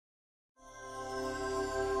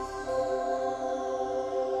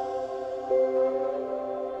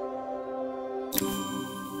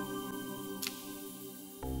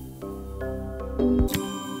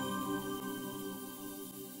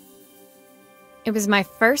It was my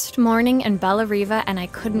first morning in Bellariva, and I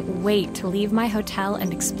couldn't wait to leave my hotel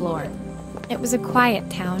and explore. It was a quiet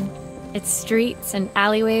town, its streets and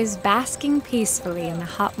alleyways basking peacefully in the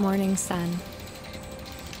hot morning sun.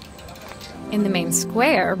 In the main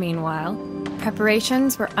square, meanwhile,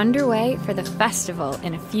 preparations were underway for the festival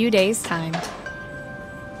in a few days' time.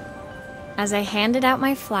 As I handed out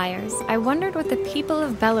my flyers, I wondered what the people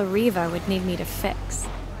of Bellariva would need me to fix.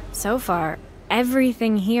 So far,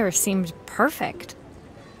 everything here seemed perfect.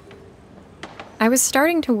 I was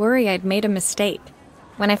starting to worry I'd made a mistake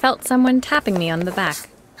when I felt someone tapping me on the back.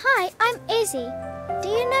 Hi, I'm Izzy. Do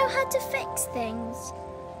you know how to fix things?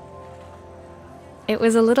 It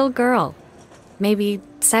was a little girl, maybe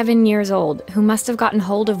 7 years old, who must have gotten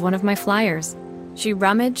hold of one of my flyers. She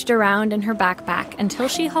rummaged around in her backpack until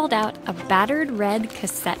she hauled out a battered red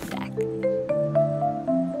cassette deck.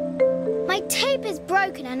 My tape is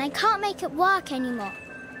broken and I can't make it work anymore.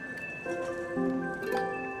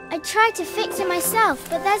 I tried to fix it myself,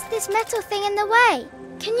 but there's this metal thing in the way.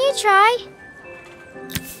 Can you try?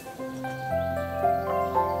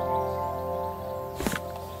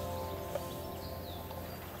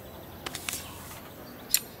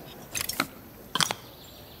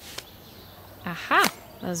 Aha!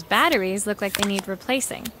 Those batteries look like they need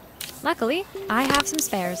replacing. Luckily, I have some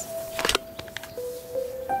spares.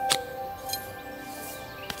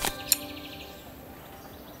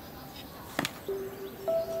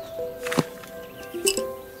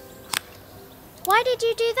 Why did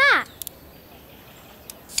you do that?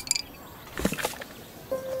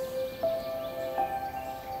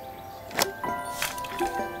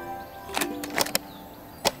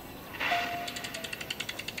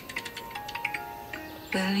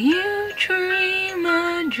 Will you dream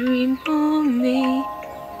a dream for me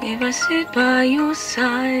if I sit by your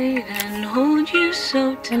side and hold you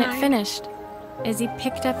so tight? When it finished, Izzy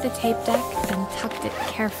picked up the tape deck and tucked it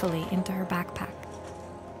carefully into her backpack.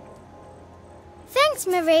 Thanks,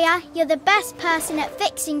 Maria. You're the best person at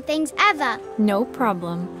fixing things ever. No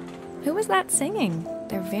problem. Who was that singing?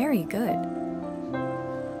 They're very good.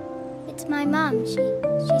 It's my mum.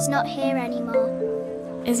 She's not here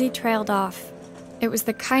anymore. Izzy trailed off. It was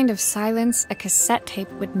the kind of silence a cassette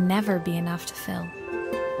tape would never be enough to fill.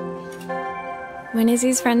 When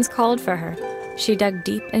Izzy's friends called for her, she dug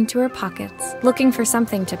deep into her pockets, looking for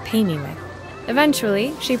something to pay me with.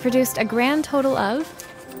 Eventually, she produced a grand total of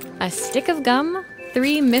a stick of gum,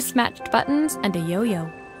 3 mismatched buttons, and a yo-yo.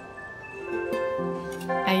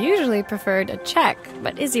 I usually preferred a check,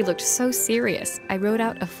 but Izzy looked so serious, I wrote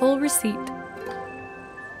out a full receipt.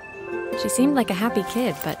 She seemed like a happy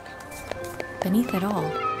kid, but beneath it all,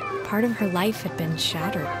 part of her life had been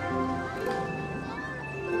shattered.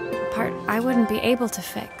 A part I wouldn't be able to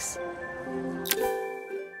fix.